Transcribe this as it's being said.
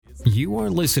You are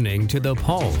listening to The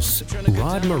Pulse,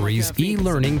 Rod Murray's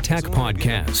e-learning tech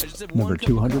podcast. Number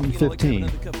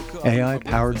 215,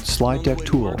 AI-powered slide deck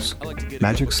tools,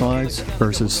 MagicSlides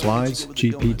versus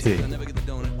SlidesGPT.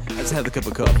 I just have a cup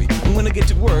of coffee. And when I get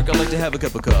to work, I like to have a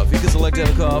cup of coffee, because I like to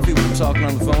have coffee when I'm talking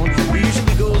on the phone. It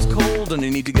usually goes cold, and I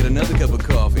need to get another cup of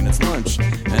coffee, and it's lunch,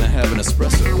 and I have an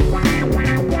espresso.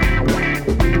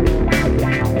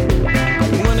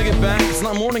 When I get back, it's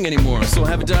not morning anymore, so I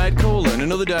have a Diet Cola and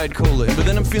another Diet Cola. But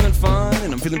then I'm feeling fine,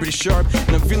 and I'm feeling pretty sharp,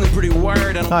 and I'm feeling pretty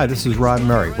wired. Hi, this is Rod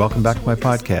Murray. Welcome back to my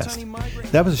podcast.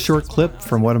 That was a short clip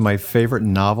from one of my favorite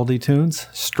novelty tunes,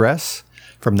 Stress,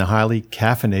 from the highly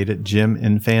caffeinated Jim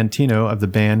Infantino of the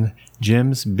band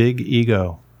Jim's Big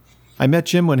Ego. I met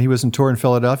Jim when he was on tour in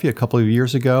Philadelphia a couple of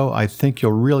years ago. I think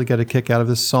you'll really get a kick out of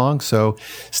this song, so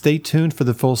stay tuned for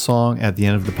the full song at the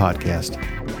end of the podcast.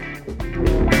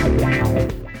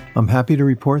 I'm happy to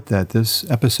report that this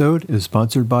episode is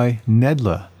sponsored by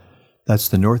NEDLA. That's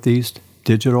the Northeast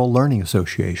Digital Learning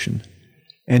Association,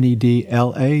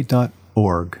 NEDLA.org.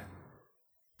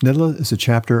 NEDLA is a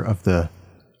chapter of the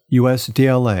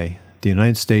USDLA, the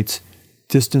United States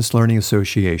Distance Learning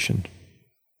Association.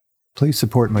 Please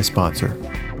support my sponsor.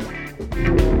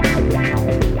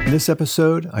 In this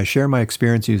episode, I share my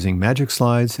experience using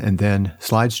MagicSlides and then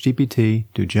SlidesGPT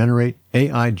to generate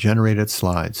AI-generated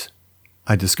slides.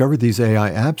 I discovered these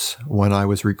AI apps when I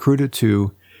was recruited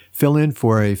to fill in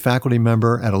for a faculty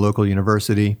member at a local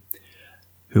university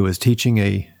who was teaching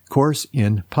a course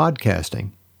in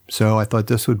podcasting. So I thought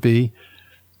this would be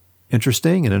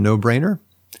interesting and a no-brainer,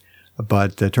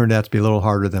 but it turned out to be a little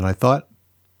harder than I thought.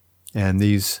 And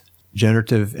these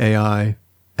generative AI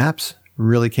apps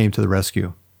really came to the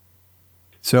rescue.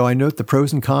 So I note the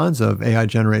pros and cons of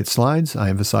AI-generated slides. I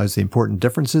emphasize the important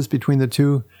differences between the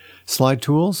two slide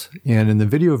tools. And in the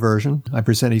video version, I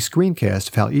present a screencast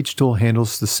of how each tool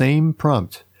handles the same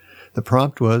prompt. The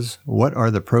prompt was, what are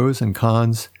the pros and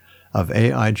cons of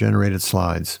AI-generated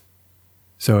slides?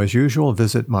 So as usual,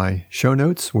 visit my show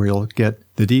notes where you'll get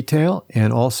the detail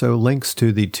and also links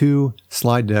to the two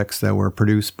slide decks that were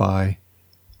produced by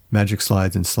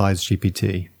MagicSlides and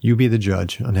SlidesGPT. You be the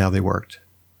judge on how they worked.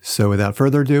 So without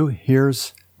further ado,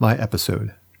 here's my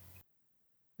episode.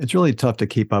 It's really tough to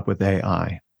keep up with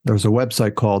AI. There's a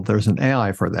website called There's an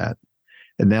AI for That.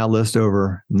 It now lists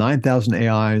over 9,000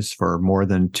 AIs for more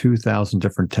than 2,000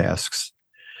 different tasks.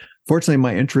 Fortunately,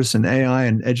 my interest in AI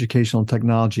and educational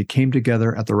technology came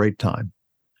together at the right time.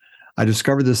 I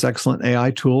discovered this excellent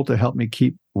AI tool to help me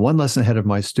keep one lesson ahead of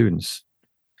my students.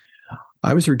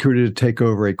 I was recruited to take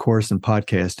over a course in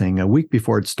podcasting a week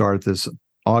before it started this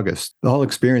August. The whole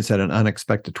experience had an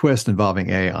unexpected twist involving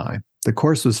AI. The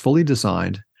course was fully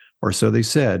designed, or so they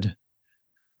said,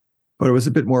 but it was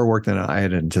a bit more work than I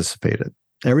had anticipated.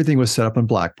 Everything was set up on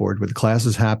Blackboard, with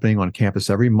classes happening on campus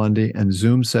every Monday and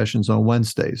Zoom sessions on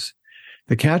Wednesdays.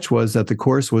 The catch was that the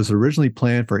course was originally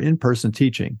planned for in-person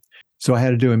teaching, so I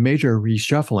had to do a major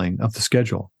reshuffling of the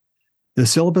schedule. The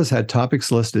syllabus had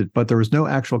topics listed, but there was no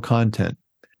actual content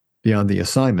beyond the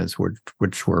assignments,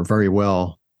 which were very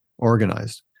well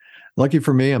organized. Lucky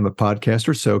for me, I'm a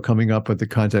podcaster, so coming up with the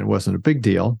content wasn't a big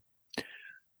deal.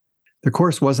 The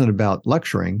course wasn't about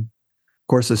lecturing. Of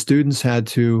course, the students had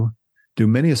to do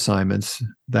many assignments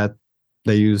that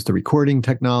they used the recording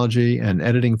technology and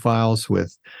editing files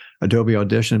with Adobe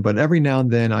Audition, but every now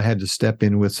and then I had to step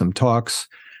in with some talks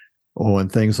on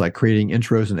things like creating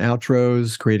intros and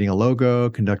outros, creating a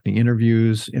logo, conducting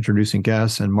interviews, introducing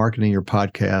guests, and marketing your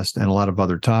podcast, and a lot of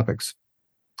other topics.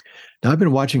 Now, I've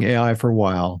been watching AI for a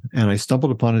while, and I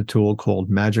stumbled upon a tool called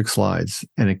MagicSlides,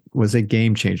 and it was a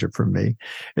game changer for me.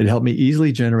 It helped me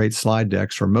easily generate slide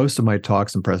decks for most of my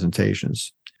talks and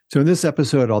presentations. So in this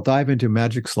episode, I'll dive into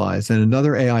MagicSlides and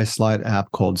another AI slide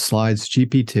app called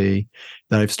SlidesGPT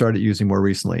that I've started using more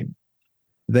recently.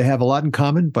 They have a lot in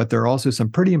common, but there are also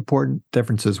some pretty important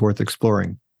differences worth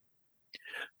exploring.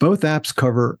 Both apps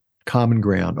cover common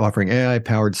ground, offering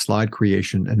AI-powered slide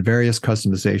creation and various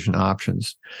customization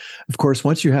options. Of course,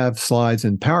 once you have slides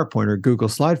in PowerPoint or Google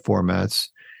Slide formats,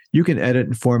 you can edit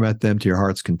and format them to your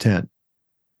heart's content.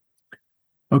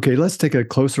 Okay, let's take a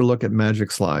closer look at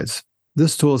MagicSlides.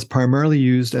 This tool is primarily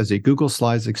used as a Google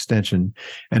Slides extension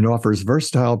and offers a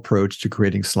versatile approach to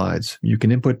creating slides. You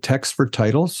can input text for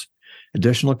titles,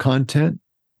 additional content,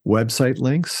 website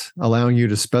links, allowing you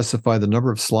to specify the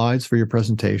number of slides for your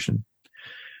presentation.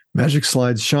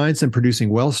 MagicSlides shines in producing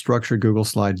well-structured Google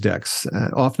Slide decks,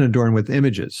 often adorned with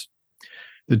images.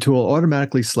 The tool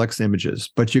automatically selects images,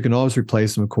 but you can always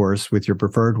replace them, of course, with your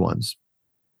preferred ones.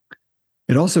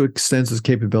 It also extends its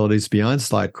capabilities beyond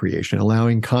slide creation,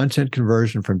 allowing content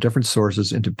conversion from different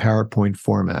sources into PowerPoint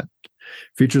format.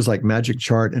 Features like Magic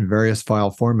Chart and various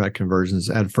file format conversions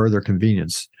add further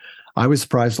convenience. I was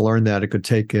surprised to learn that it could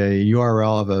take a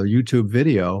URL of a YouTube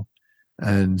video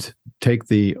and take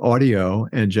the audio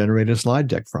and generate a slide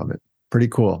deck from it. Pretty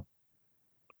cool.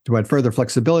 To add further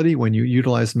flexibility, when you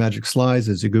utilize Magic Slides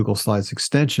as a Google Slides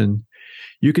extension,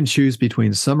 you can choose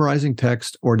between summarizing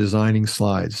text or designing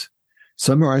slides.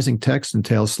 Summarizing text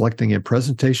entails selecting a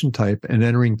presentation type and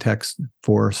entering text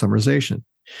for summarization.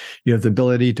 You have the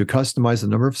ability to customize the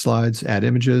number of slides, add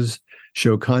images,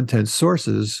 show content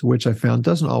sources, which I found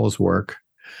doesn't always work,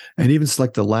 and even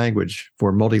select the language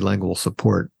for multilingual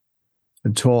support.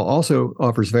 The tool also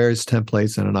offers various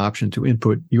templates and an option to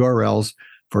input URLs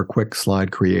for quick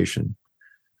slide creation.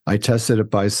 I tested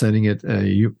it by sending it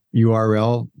a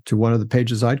URL to one of the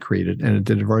pages I'd created, and it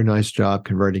did a very nice job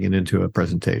converting it into a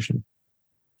presentation.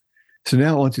 So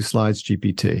now on to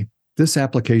SlidesGPT. This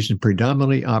application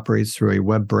predominantly operates through a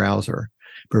web browser,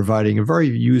 providing a very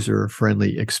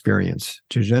user-friendly experience.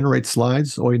 To generate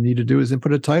slides, all you need to do is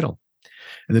input a title,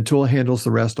 and the tool handles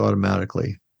the rest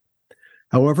automatically.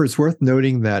 However, it's worth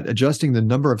noting that adjusting the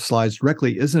number of slides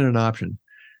directly isn't an option,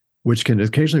 which can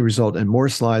occasionally result in more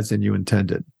slides than you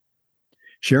intended.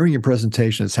 Sharing your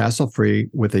presentation is hassle-free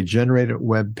with a generated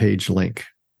web page link.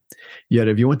 Yet,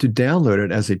 if you want to download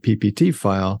it as a PPT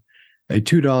file, a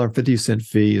 $2.50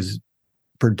 fee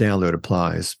per download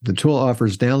applies. The tool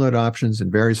offers download options in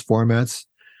various formats,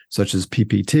 such as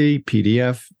PPT,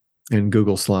 PDF, and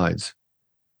Google Slides.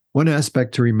 One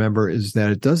aspect to remember is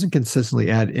that it doesn't consistently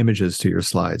add images to your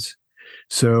slides,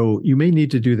 so you may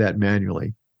need to do that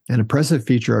manually. An impressive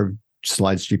feature of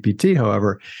SlidesGPT,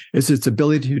 however, is its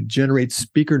ability to generate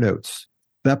speaker notes.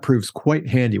 That proves quite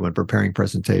handy when preparing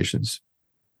presentations.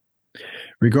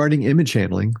 Regarding image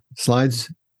handling,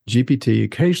 SlidesGPT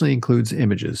occasionally includes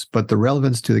images, but the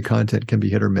relevance to the content can be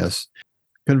hit or miss.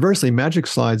 Conversely, Magic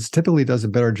Slides typically does a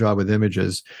better job with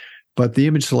images, but the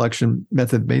image selection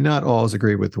method may not always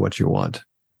agree with what you want.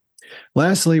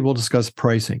 Lastly, we'll discuss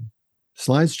pricing.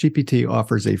 SlidesGPT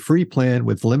offers a free plan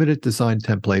with limited design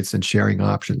templates and sharing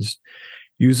options.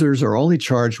 Users are only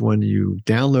charged when you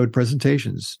download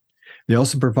presentations. They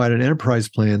also provide an enterprise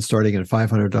plan starting at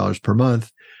 $500 per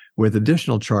month with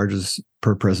additional charges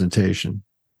per presentation.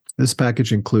 This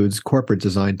package includes corporate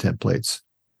design templates.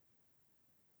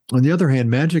 On the other hand,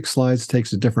 Magic Slides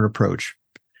takes a different approach.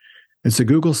 It's a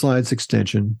Google Slides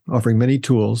extension offering many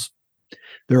tools.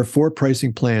 There are 4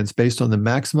 pricing plans based on the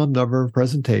maximum number of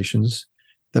presentations,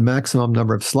 the maximum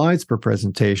number of slides per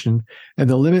presentation, and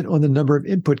the limit on the number of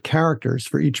input characters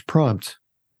for each prompt.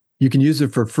 You can use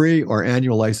it for free or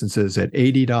annual licenses at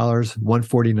 $80,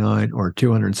 $149, or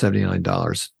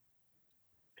 $279.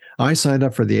 I signed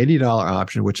up for the $80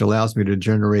 option, which allows me to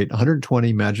generate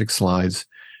 120 Magic Slides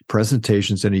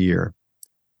presentations in a year.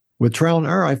 With trial and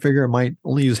error, I figure I might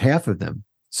only use half of them.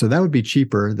 So that would be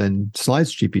cheaper than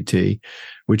SlidesGPT,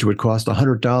 which would cost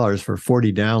 $100 for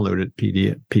 40 downloaded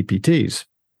PPTs.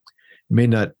 You may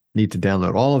not need to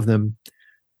download all of them,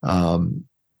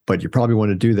 but you probably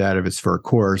want to do that if it's for a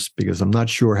course, because I'm not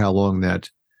sure how long that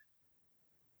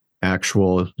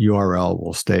actual URL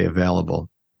will stay available.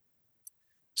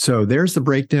 So there's the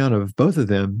breakdown of both of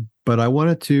them, but I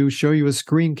wanted to show you a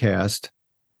screencast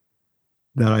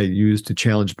that I use to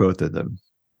challenge both of them.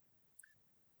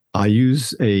 I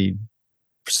use a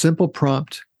simple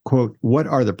prompt, quote, "What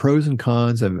are the pros and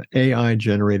cons of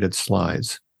AI-generated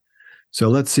slides?" So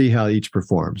let's see how each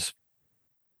performs.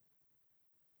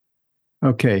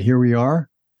 Okay, here we are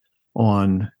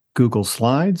on Google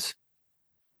Slides.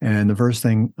 And the first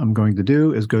thing I'm going to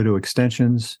do is go to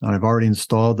Extensions. I've already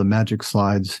installed the Magic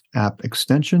Slides app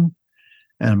extension,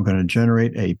 and I'm going to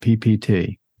generate a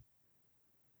PPT.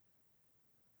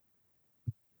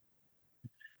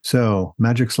 So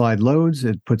Magic Slide loads,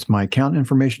 it puts my account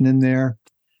information in there,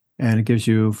 and it gives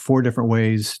you 3 different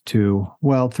ways to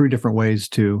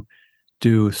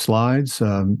do slides.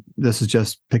 This is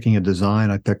just picking a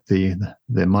design. I picked the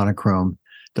monochrome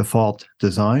default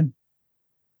design.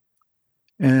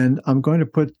 And I'm going to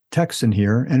put text in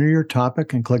here, enter your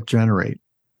topic, and click Generate.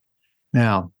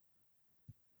 Now,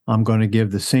 I'm going to give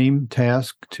the same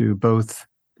task to both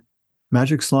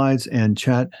Magic Slides and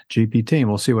ChatGPT, and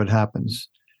we'll see what happens.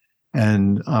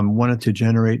 And I wanted to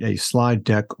generate a slide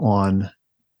deck on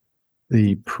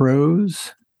the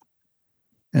pros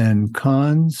and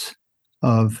cons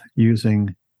of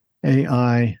using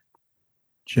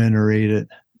AI-generated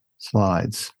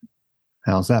slides.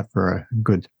 How's that for a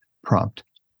good prompt?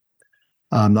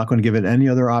 I'm not going to give it any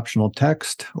other optional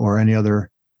text or any other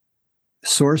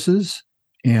sources,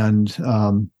 and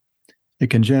it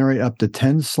can generate up to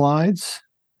 10 slides.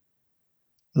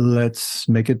 Let's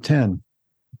make it 10.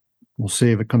 We'll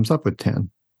see if it comes up with 10.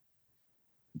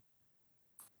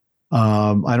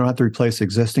 I don't have to replace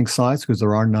existing slides because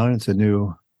there are none. It's a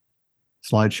new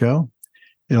slideshow.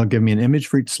 It'll give me an image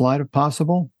for each slide if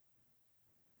possible.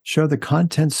 Show the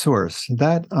content source.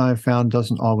 That I found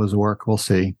doesn't always work. We'll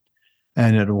see.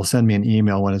 And it will send me an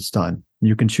email when it's done.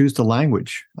 You can choose the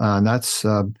language. And that's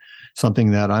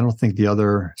something that I don't think the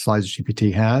other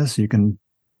SlidesGPT has. You can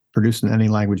produce in any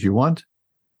language you want.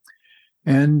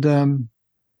 And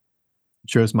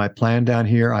shows my plan down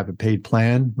here. I have a paid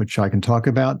plan, which I can talk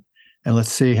about. And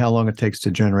let's see how long it takes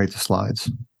to generate the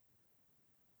slides.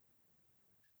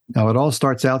 Now, it all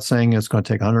starts out saying it's going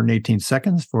to take 118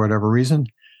 seconds for whatever reason.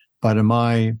 But in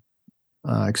my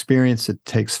experience, it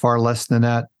takes far less than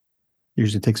that.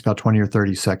 Usually takes about 20 or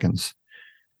 30 seconds.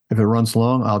 If it runs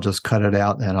long, I'll just cut it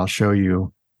out and I'll show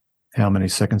you how many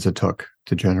seconds it took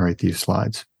to generate these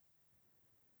slides.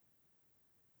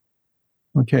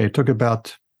 Okay, it took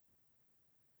about,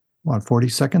 40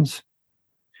 seconds?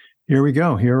 Here we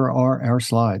go. Here are our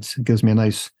slides. It gives me a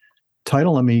nice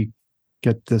title. Let me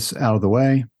get this out of the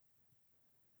way.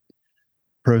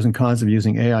 Pros and cons of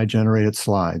using AI-generated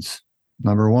slides.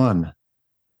 Number 1,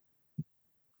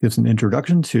 gives an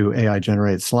introduction to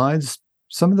AI-generated slides.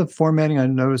 Some of the formatting I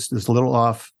noticed is a little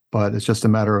off, but it's just a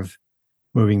matter of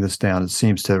moving this down. It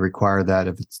seems to require that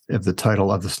if the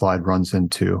title of the slide runs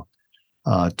into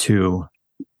 2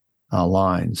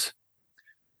 lines.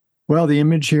 Well, the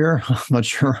image here, I'm not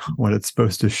sure what it's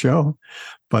supposed to show,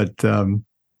 but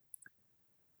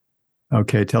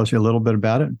okay, it tells you a little bit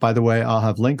about it. By the way, I'll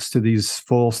have links to these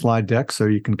full slide decks so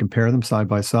you can compare them side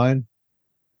by side.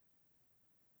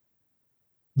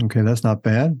 Okay, that's not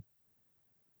bad.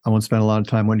 I won't spend a lot of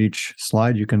time on each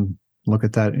slide. You can look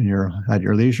at that at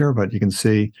your leisure, but you can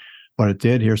see what it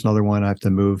did. Here's another one. I have to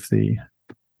move the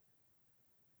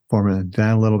format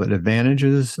down a little bit.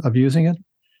 Advantages of using it.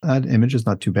 That image is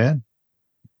not too bad.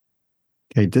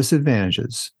 Okay,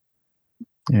 disadvantages.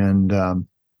 And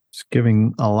it's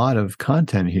giving a lot of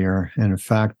content here. And in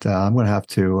fact, I'm going to have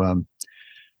to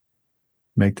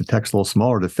make the text a little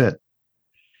smaller to fit.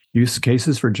 Use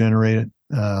cases for generated.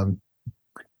 I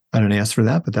didn't ask for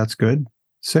that, but that's good.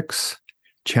 6,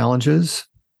 challenges.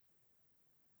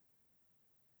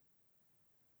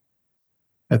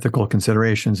 Ethical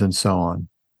considerations, and so on.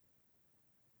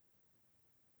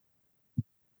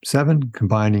 7,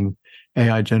 combining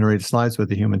AI-generated slides with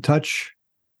the human touch.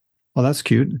 Well, that's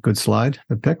cute. Good slide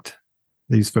I picked.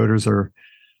 These photos are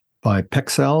by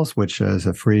Pexels, which is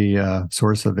a free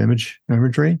source of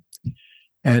imagery.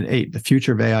 And 8, the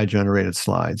future of AI-generated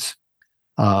slides.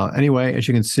 Anyway, as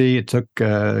you can see, it took,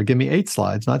 give me 8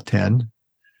 slides, not 10,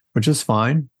 which is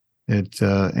fine. It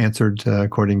answered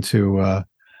according to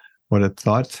what it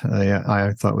thought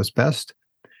I thought was best.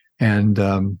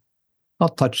 And I'll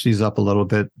touch these up a little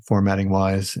bit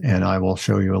formatting-wise, and I will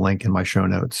show you a link in my show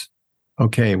notes.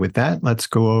 Okay, with that, let's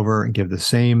go over and give the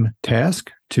same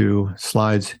task to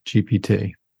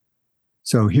SlidesGPT.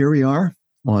 So here we are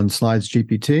on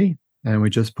SlidesGPT, and we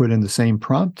just put in the same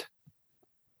prompt.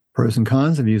 Pros and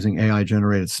cons of using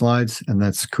AI-generated slides, and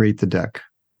let's create the deck.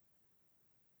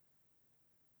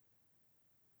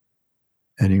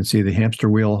 And you can see the hamster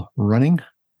wheel running,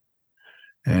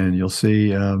 and you'll see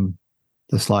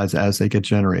the slides as they get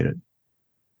generated.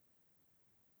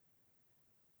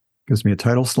 Gives me a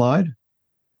title slide,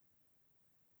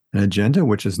 an agenda,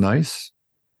 which is nice.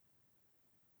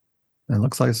 And it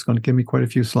looks like it's going to give me quite a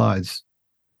few slides.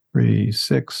 3,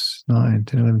 6, 9,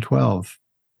 10, 11, 12.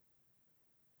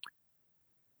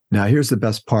 Now, here's the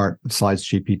best part of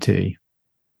SlidesGPT.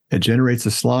 It generates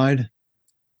a slide,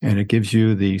 and it gives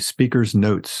you the speaker's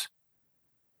notes.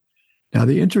 Now,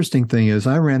 the interesting thing is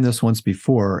I ran this once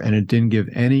before, and it didn't give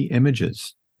any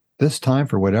images. This time,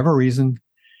 for whatever reason,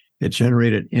 it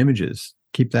generated images.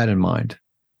 Keep that in mind.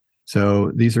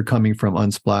 So these are coming from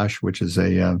Unsplash, which is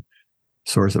a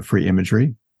source of free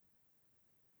imagery.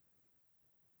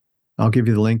 I'll give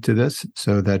you the link to this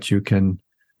so that you can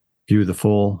view the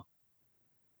full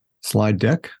slide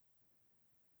deck.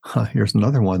 Here's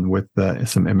another one with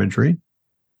some imagery.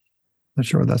 Not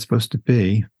sure what that's supposed to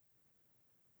be.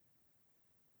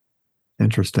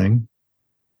 Interesting.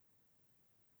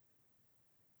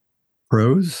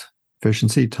 Pros,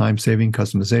 efficiency, time-saving,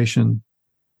 customization.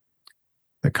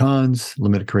 The cons,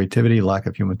 limited creativity, lack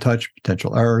of human touch,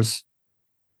 potential errors.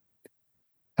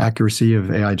 Accuracy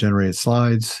of AI-generated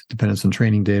slides, dependence on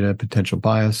training data, potential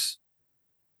bias.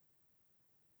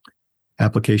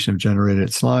 Application of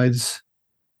generated slides,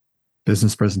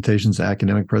 business presentations,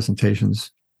 academic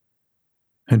presentations.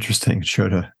 Interesting. It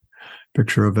showed a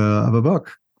picture of a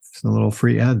book. It's a little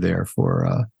free ad there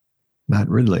for Matt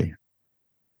Ridley.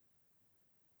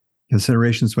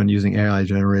 considerations when using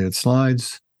AI-generated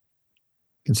slides,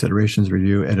 considerations,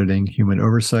 review, editing, human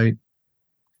oversight,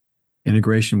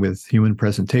 integration with human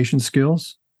presentation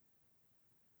skills,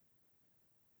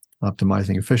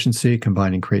 optimizing efficiency,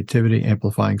 combining creativity,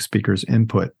 amplifying speakers'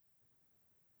 input,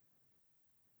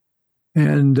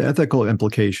 and ethical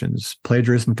implications,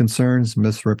 plagiarism concerns,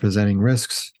 misrepresenting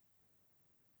risks.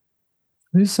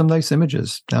 These are some nice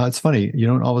images. Now, it's funny, you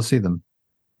don't always see them.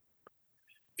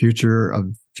 Future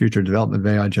development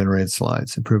of AI-generated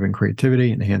slides, improving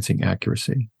creativity, enhancing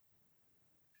accuracy.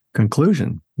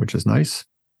 Conclusion, which is nice,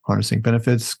 harnessing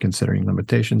benefits, considering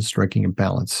limitations, striking a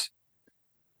balance.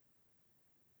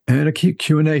 And a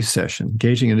Q&A session,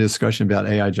 engaging in a discussion about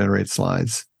AI-generated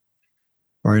slides.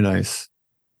 Very nice.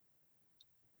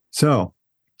 So,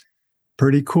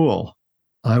 pretty cool.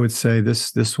 I would say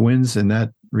this wins in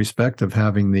that respect of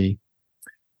having the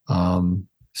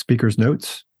speaker's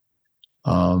notes.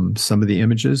 Some of the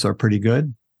images are pretty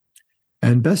good.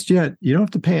 And best yet, you don't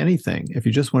have to pay anything if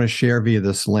you just want to share via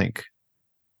this link.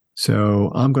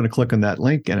 So I'm going to click on that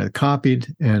link and it's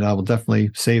copied, and I will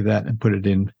definitely save that and put it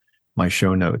in my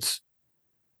show notes.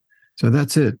 So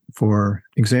that's it for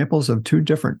examples of 2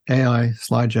 different AI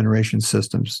slide generation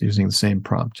systems using the same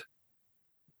prompt.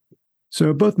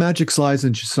 So both MagicSlides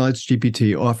and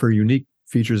SlidesGPT offer unique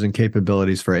features and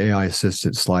capabilities for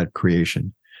AI-assisted slide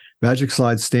creation.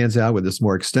 MagicSlides stands out with its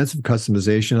more extensive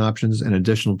customization options and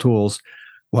additional tools,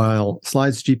 while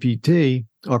SlidesGPT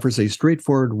offers a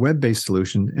straightforward web-based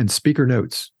solution and speaker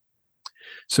notes.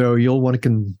 So you'll want to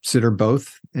consider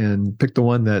both and pick the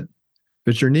one that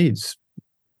fits your needs.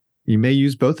 You may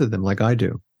use both of them like I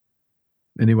do.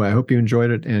 Anyway, I hope you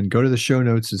enjoyed it, and go to the show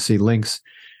notes and see links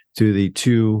to the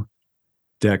 2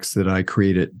 decks that I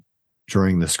created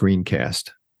during the screencast.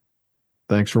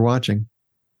 Thanks for watching.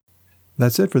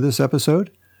 That's it for this episode.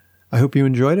 I hope you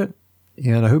enjoyed it,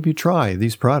 and I hope you try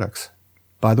these products.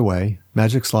 By the way,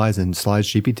 MagicSlides and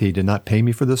SlidesGPT did not pay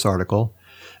me for this article.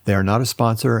 They are not a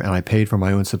sponsor, and I paid for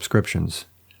my own subscriptions.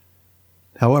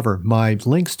 However, my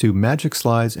links to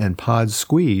MagicSlides and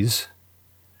PodSqueeze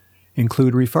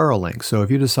include referral links. So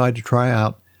if you decide to try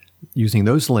out using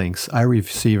those links, I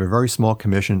receive a very small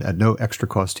commission at no extra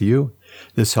cost to you.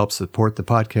 This helps support the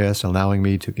podcast, allowing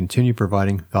me to continue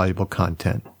providing valuable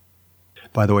content.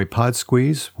 By the way,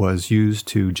 PodSqueeze was used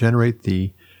to generate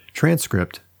the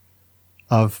transcript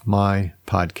of my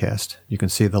podcast. You can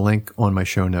see the link on my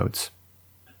show notes.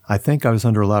 I think I was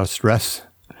under a lot of stress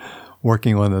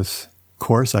working on this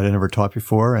course I'd never taught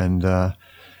before, and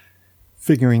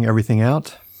figuring everything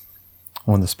out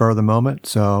on the spur of the moment.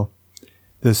 So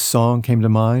this song came to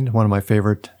mind, one of my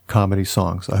favorite comedy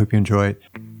songs. I hope you enjoy it.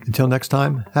 Until next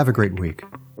time, have a great week.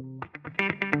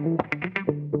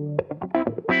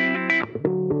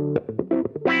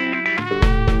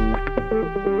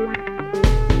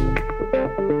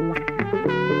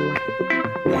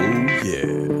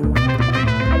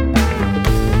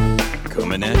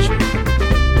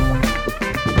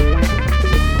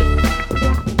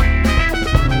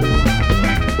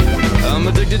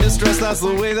 Stress, that's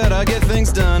the way that I get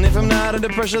things done. If I'm not under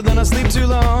pressure, then I sleep too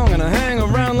long and I hang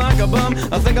around like a bum.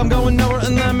 I think I'm going nowhere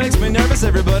and that makes me nervous.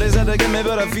 Everybody's out to get me,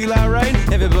 but I feel alright.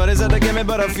 Everybody's out to get me,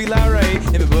 but I feel alright.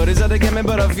 Everybody's out to get me,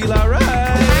 but I feel alright.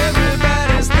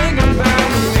 Everybody's thinking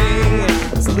about me.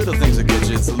 It's the little things that get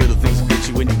you. It's the little things that get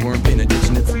you when you weren't paying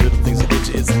attention. It's the little things that get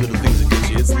you. It's the little things that get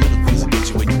you. It's the little things that get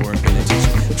you when you weren't paying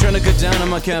attention. I'm trying to cut down on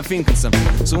my caffeine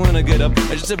consumption. So when I get up,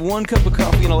 I just have 1 cup of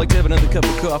coffee, and I like to have another cup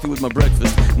of coffee with my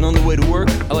breakfast. And on the way to work,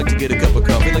 I like to get a cup of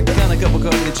coffee, like the kind of cup of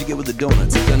coffee that you get with the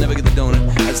donuts. If I never get the donut,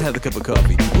 I just have the cup of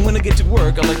coffee. And when I get to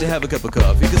work, I like to have a cup of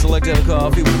coffee, because I like to have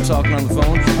coffee when I'm talking on the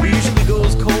phone. It usually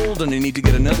goes cold, and I need to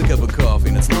get another cup of coffee,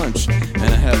 and it's lunch, and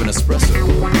I have an espresso.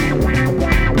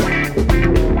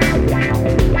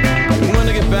 When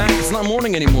I get back, it's not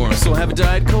morning anymore, so I have a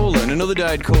Diet Cola and another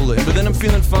Diet Cola. But then I'm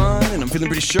feeling fine, and I'm feeling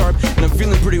pretty sharp, and I'm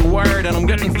feeling pretty wired, and I'm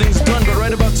getting things done. But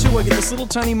right about 2, I get this little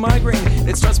tiny migraine.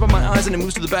 It starts by my eyes, and it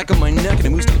moves to the back of my neck, and it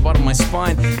moves to the bottom of my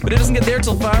spine. But it doesn't get there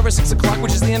till 5 or 6 o'clock,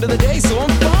 which is the end of the day. So I'm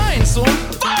fine, so I'm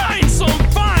fine, so I'm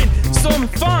fine, so I'm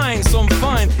fine, so I'm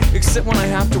fine. Except when I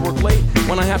have to work late,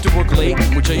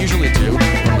 which I usually do.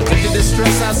 Addicted to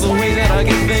stress, that's the way that I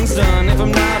get things done. If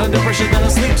I'm not under pressure, then I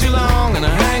sleep too long, and I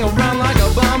hang around like a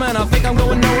bum, and I think I'm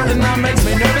going nowhere, and that makes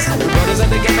me nervous. Everybody's out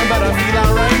to get me, but I feel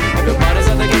alright. Everybody's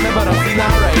out to get me, but I feel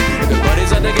alright.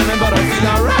 Everybody's out to get me, but I feel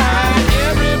alright.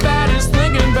 Everybody's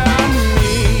thinking about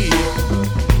me.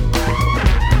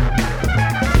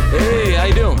 Hey, how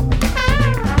you doing?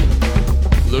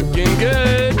 Looking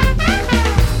good.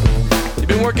 You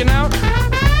been working out?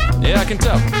 Yeah, I can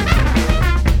tell.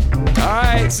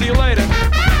 Alright, see you later.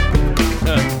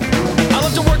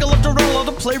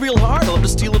 play real hard. I love to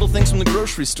steal little things from the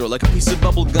grocery store, like a piece of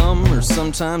bubble gum, or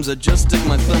sometimes I just stick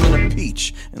my thumb in a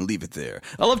peach and leave it there.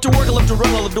 I love to work, I love to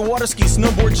run, I love to water ski,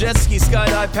 snowboard, jet ski,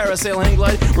 skydive, parasail, hang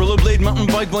glide, rollerblade, mountain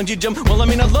bike, bungee jump. Well, I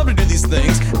mean, I'd love to do these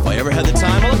things if I ever had the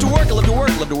time. I love to work, I love to work,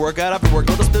 I love to work out after work.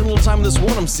 I love to spend a little time with this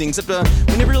one I'm seeing, except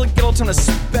we never really get all the time to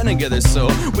spend together, so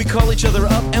we call each other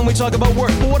up and we talk about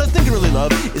work. But what I think I really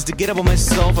love is to get up on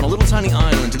myself on a little tiny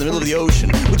island in the middle of the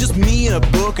ocean with just me and a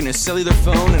book and a cellular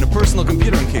phone and a personal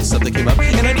computer in case something came up.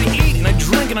 And I'd eat and I'd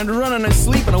drink and I'd run and I'd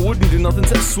sleep and I wouldn't do nothing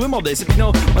except swim all day. Except,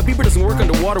 my beeper doesn't work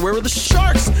underwater. Where were the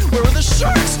sharks? Where were the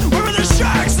sharks? Where were the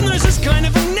sharks? And there's this kind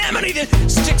of anemone that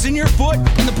sticks in your foot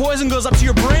and the poison goes up to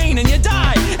your brain and you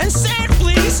die. And sand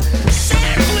fleas,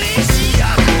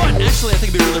 yuck. But actually I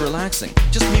think it'd be really relaxing.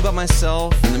 Just me by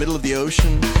myself in the middle of the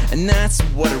ocean. And that's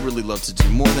what I really love to do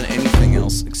more than anything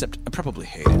else, except I probably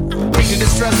hate it. Weak and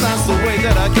distressed, that's the way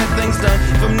that I get things done.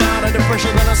 If I'm not under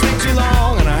pressure, then I sleep too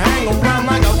long and I hang around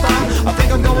like a bomb. I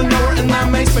think I'm going nowhere and that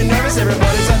makes me nervous.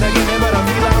 Everybody's at the game, but I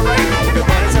feel alright.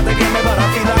 Everybody's at the game, but I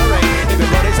feel alright.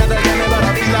 Everybody's at the game, but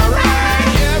I feel alright.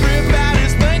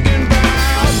 Everybody's thinking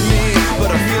about me,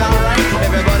 but I feel alright.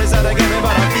 Everybody's at the game,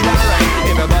 but I feel alright.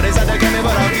 Everybody's at the game,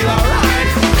 but I feel alright.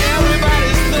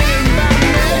 Everybody's thinking about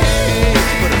me,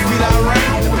 but I feel alright.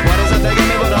 Everybody's at the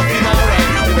game, but I feel alright.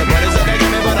 Everybody's at the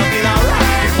game, but I feel alright.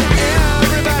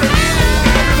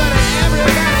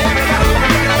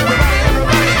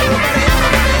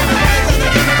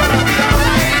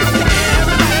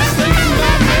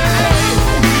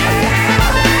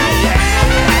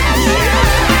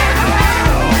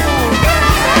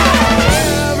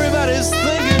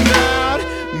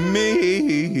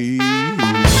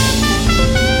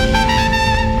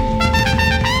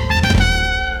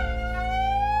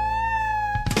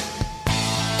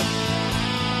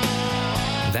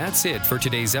 That's it for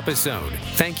today's episode.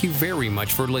 Thank you very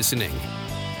much for listening.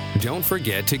 Don't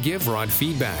forget to give Rod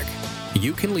feedback.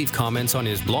 You can leave comments on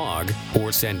his blog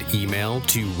or send email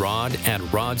to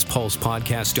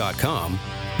rod@rodspulsepodcast.com.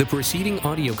 The preceding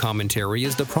audio commentary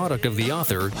is the product of the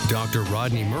author, Dr.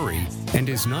 Rodney Murray, and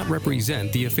does not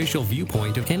represent the official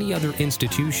viewpoint of any other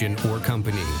institution or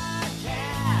company.